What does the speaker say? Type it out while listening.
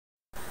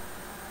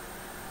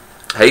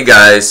Hey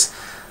guys,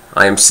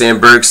 I am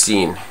Sam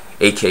Bergstein,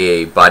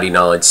 aka Body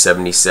Knowledge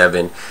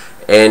 77,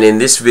 and in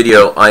this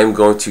video I am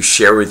going to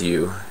share with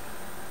you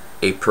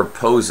a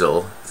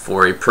proposal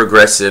for a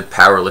progressive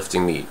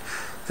powerlifting meet.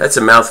 That's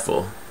a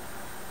mouthful.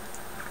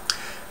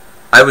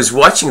 I was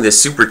watching the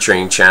Super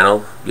Train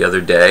channel the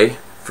other day.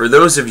 For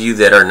those of you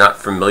that are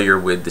not familiar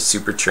with the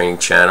Super Train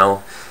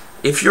channel,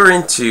 if you're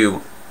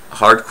into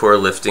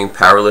hardcore lifting,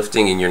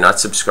 powerlifting, and you're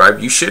not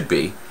subscribed, you should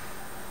be,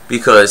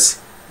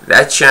 because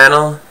that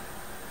channel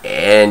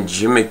and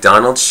Jim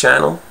McDonald's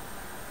channel,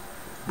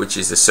 which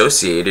is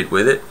associated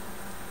with it,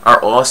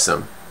 are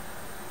awesome.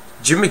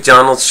 Jim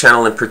McDonald's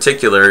channel in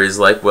particular is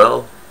like,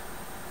 well,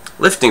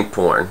 lifting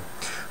porn,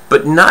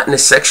 but not in a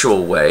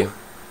sexual way,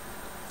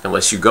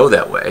 unless you go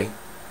that way.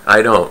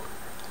 I don't.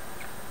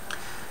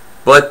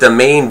 But the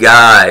main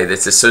guy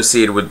that's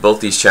associated with both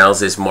these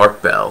channels is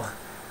Mark Bell.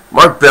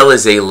 Mark Bell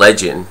is a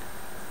legend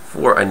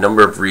for a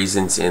number of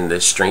reasons in the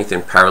strength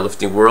and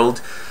powerlifting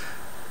world.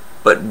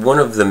 But one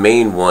of the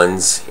main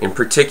ones in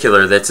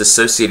particular that's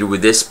associated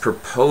with this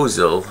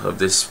proposal of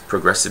this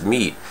progressive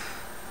meet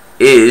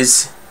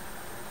is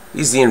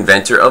he's the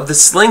inventor of the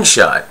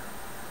slingshot.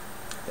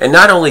 And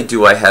not only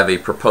do I have a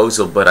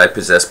proposal, but I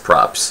possess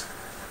props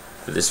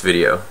for this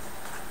video.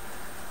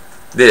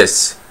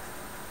 This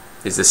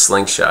is the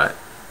slingshot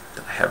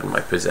that I have in my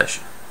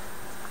possession.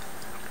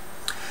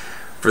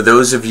 For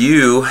those of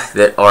you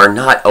that are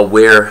not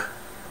aware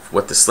of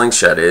what the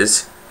slingshot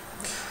is,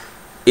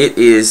 it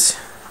is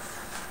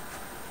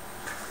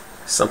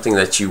something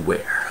that you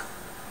wear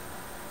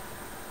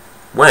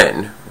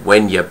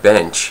when you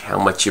bench. How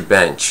much you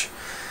bench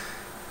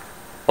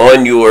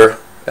on your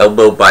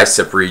elbow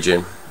bicep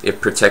region.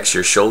 It protects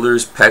your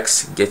shoulders,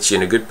 pecs, gets you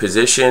in a good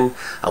position,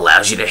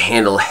 allows you to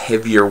handle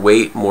heavier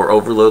weight, more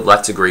overload,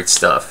 lots of great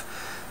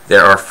stuff.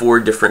 There are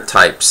 4 different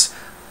types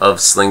of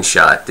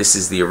slingshot. This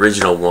is the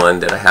original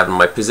one that I have in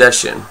my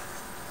possession.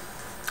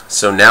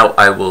 So now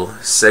I will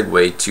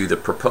segue to the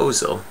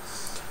proposal.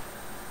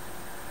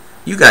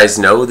 You guys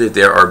know that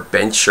there are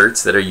bench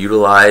shirts that are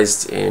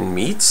utilized in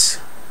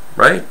meets,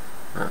 right?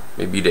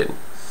 Maybe you didn't.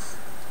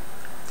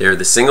 They're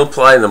the single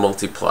ply and the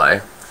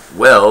multi-ply.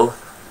 Well,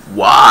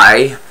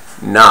 why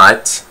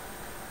not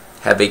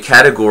have a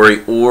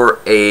category or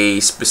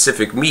a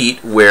specific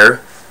meet where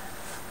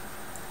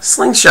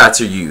slingshots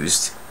are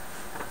used?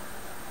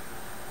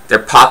 They're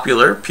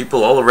popular.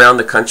 People all around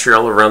the country,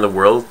 all around the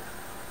world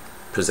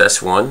possess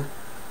one.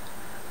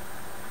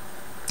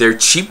 They're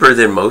cheaper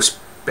than most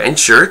bench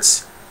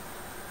shirts.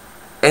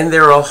 And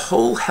they're a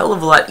whole hell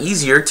of a lot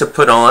easier to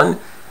put on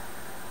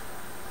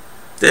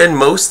than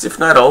most, if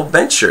not all,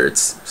 bench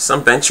shirts.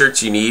 Some bench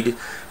shirts you need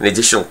an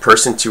additional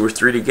person, 2 or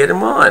 3, to get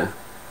them on.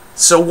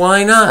 So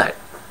why not?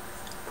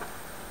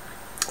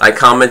 I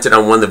commented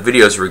on one of the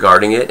videos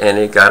regarding it, and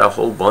it got a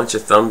whole bunch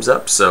of thumbs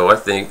up. So I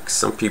think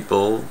some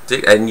people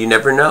did, and you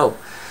never know.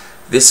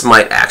 This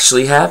might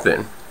actually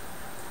happen.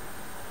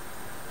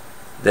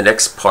 The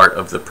next part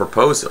of the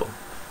proposal.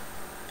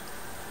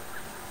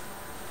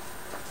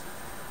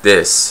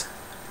 This.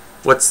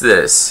 What's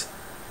this?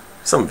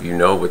 Some of you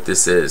know what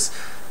this is.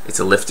 It's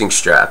a lifting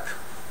strap.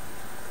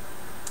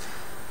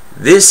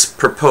 This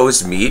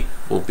proposed meet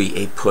will be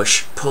a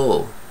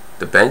push-pull.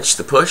 The bench,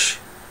 the push,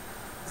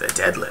 the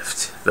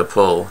deadlift, the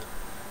pull.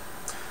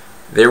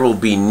 There will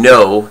be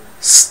no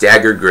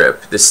stagger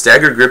grip. The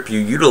stagger grip you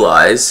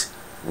utilize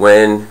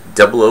when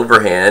double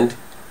overhand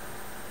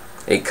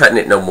ain't cutting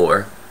it no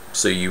more.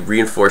 So you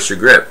reinforce your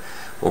grip.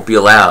 Won't be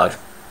allowed.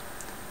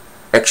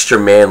 Extra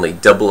manly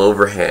double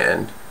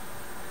overhand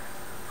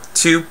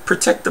to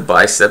protect the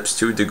biceps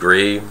to a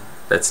degree.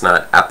 That's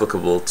not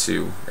applicable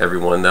to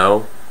everyone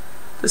though.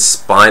 The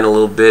spine a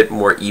little bit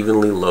more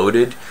evenly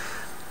loaded,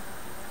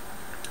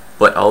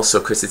 but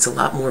also because it's a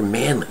lot more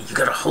manly. You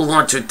gotta hold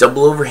on to a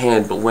double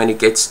overhand, but when it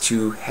gets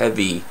too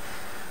heavy,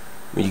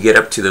 when you get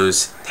up to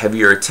those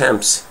heavier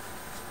attempts,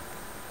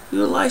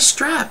 utilize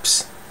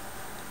straps.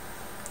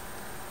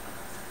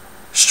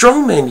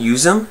 Strongmen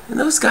use them, and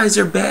those guys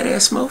are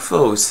badass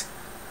mofos.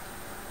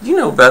 You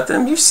know about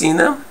them, you've seen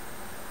them.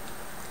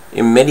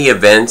 In many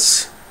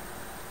events,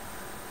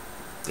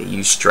 they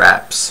use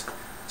straps.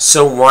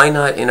 So why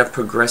not in a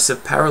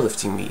progressive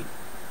powerlifting meet?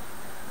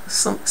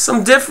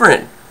 Some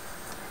different.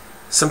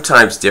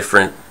 Sometimes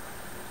different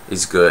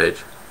is good.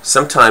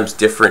 Sometimes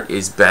different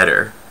is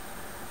better.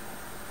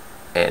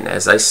 And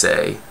as I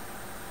say,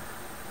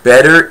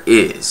 better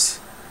is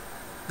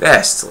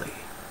vastly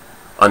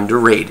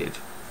underrated.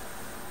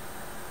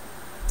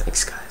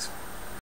 Thanks, guys.